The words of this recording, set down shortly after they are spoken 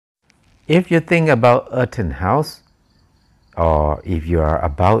If you think about earthen house, or if you are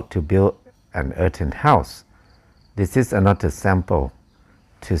about to build an earthen house, this is another sample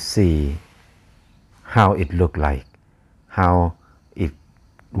to see how it looked like, how it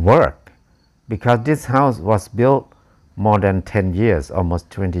worked. Because this house was built more than 10 years, almost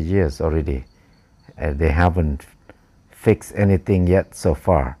 20 years already. They haven't fixed anything yet so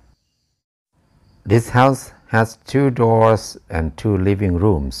far. This house has 2 doors and 2 living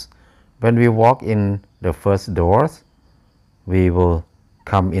rooms. When we walk in the first doors, we will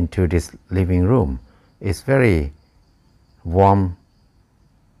come into this living room. It's very warm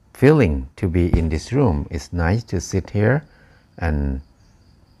feeling to be in this room. It's nice to sit here and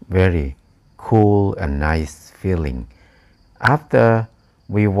very cool and nice feeling. After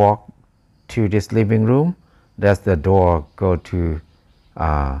we walk to this living room, there's the door go to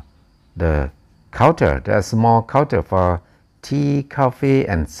the counter. There's a small counter for tea, coffee,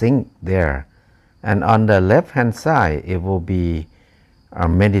 and sink there. And on the left hand side, it will be a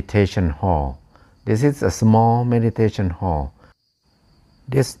meditation hall. This is a small meditation hall.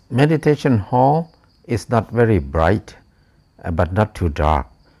 This meditation hall is not very bright, but not too dark.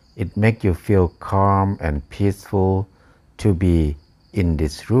 It makes you feel calm and peaceful to be in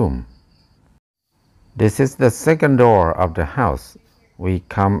this room. This is the second door of the house. We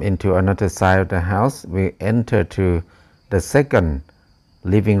come into another side of the house. We enter to the second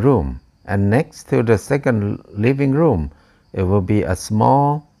living room. And next to the second living room, it will be a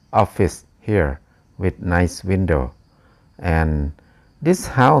small office here with nice window. And this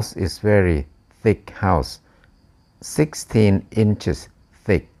house is very thick house, 16 inches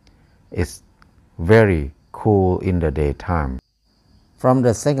thick. It's very cool in the daytime. From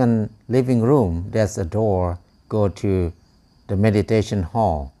the second living room, there's a door go to the meditation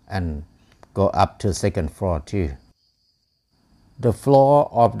hall and go up to second floor too. The floor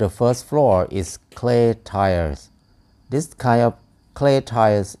of the first floor is clay tiles. This kind of clay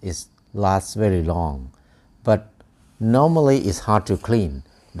tiles lasts very long, but normally it's hard to clean.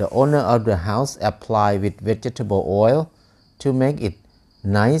 The owner of the house apply with vegetable oil to make it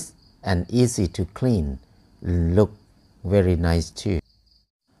nice and easy to clean. Look very nice too.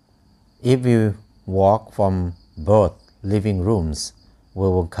 If you walk from both living rooms, we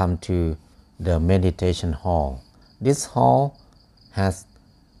will come to the meditation hall. This hall has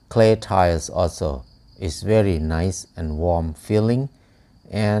clay tiles also. It's very nice and warm feeling,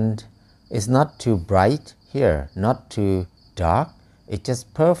 and it's not too bright here, not too dark. It's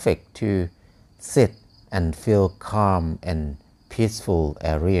just perfect to sit and feel calm and peaceful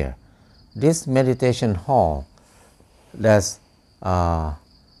area. This meditation hall, there's no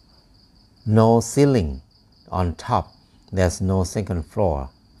ceiling on top. There's no second floor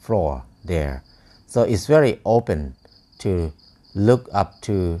there. So it's very open to look up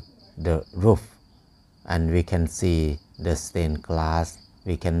to the roof, and we can see the stained glass.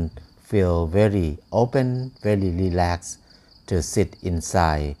 We can feel very open, very relaxed to sit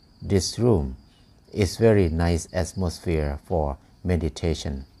inside this room. It's very nice atmosphere for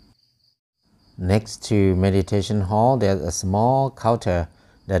meditation. Next to meditation hall, there's a small counter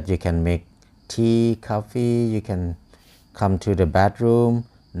that you can make tea, coffee. You can come to the bathroom,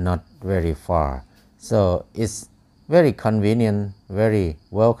 not very far. So it's very convenient, very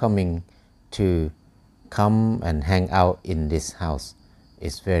welcoming to come and hang out in this house.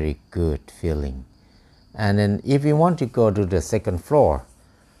 It's very good feeling. And then if you want to go to the second floor,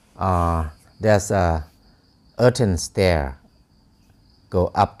 there's a earthen stair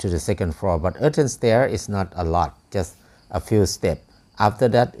go up to the second floor, but earthen stair is not a lot, just a few steps. After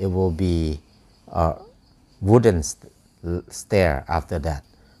that, it will be a wooden stair after that.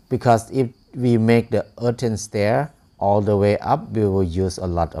 Because if we make the earthen stair all the way up, we will use a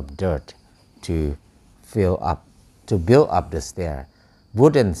lot of dirt to build up the stair.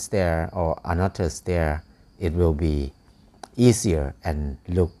 Wooden stair or another stair, it will be easier and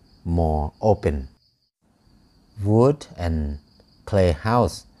look more open. Wood and clay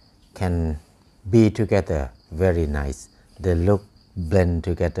house can be together very nice. They look blend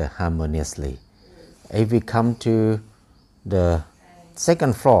together harmoniously. If we come to the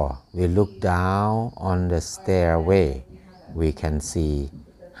second floor, we look down on the stairway. We can see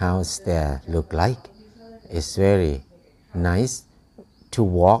how stair look like. It's very nice to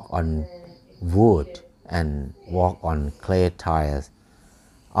walk on wood and walk on clay tiles.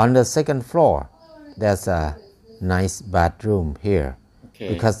 On the second floor, there's a nice bathroom here.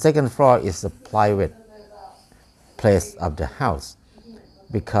 Because second floor is a private place of the house,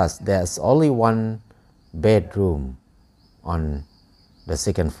 because there's only one bedroom on the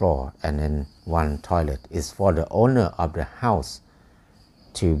second floor and then one toilet is for the owner of the house.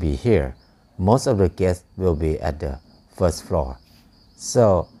 to be here. Most of the guests will be at the first floor.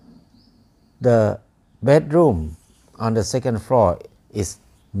 So the bedroom on the second floor is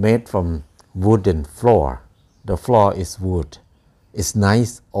made from wooden floor. The floor is wood. It's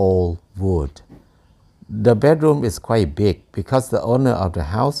nice old wood. The bedroom is quite big because the owner of the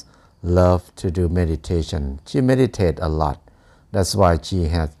house loves to do meditation. She meditates a lot. That's why she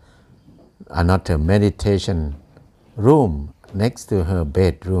has another meditation room next to her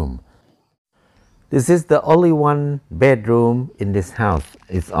bedroom. This is the only one bedroom in this house.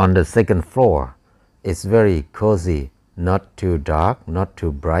 It's on the second floor. It's very cozy, not too dark, not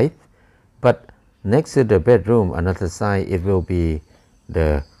too bright. But next to the bedroom, another side, it will be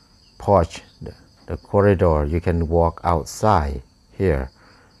the porch, the corridor. You can walk outside here.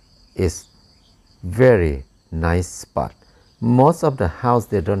 It's very nice spot. Most of the house,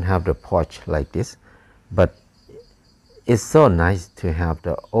 they don't have the porch like this, but it's so nice to have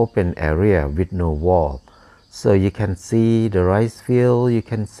the open area with no wall. So you can see the rice field, you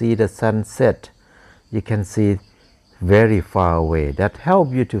can see the sunset, you can see very far away. That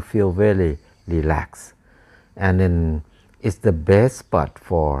helps you to feel very relaxed. And then it's the best spot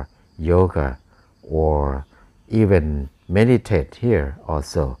for yoga or even meditate here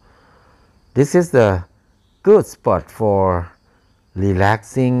also. This is the good spot for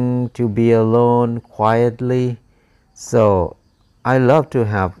relaxing, to be alone quietly. So I love to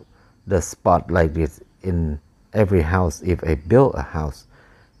have the spot like this in every house if I build a house,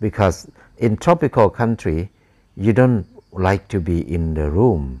 because in tropical country you don't like to be in the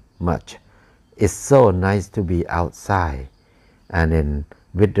room much. It's so nice to be outside and then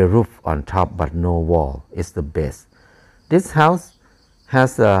with the roof on top but no wall. It's the best. This house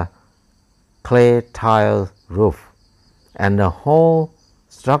has a clay tile roof, and the whole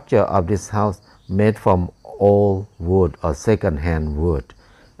structure of this house made from old wood or second-hand wood,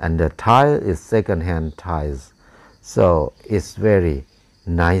 and the tile is second-hand tiles. So it's very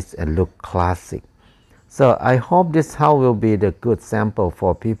nice and look classic. So I hope this house will be the good sample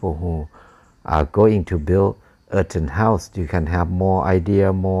for people who are going to build earthen house. You can have more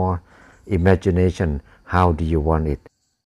idea, more imagination. How do you want it?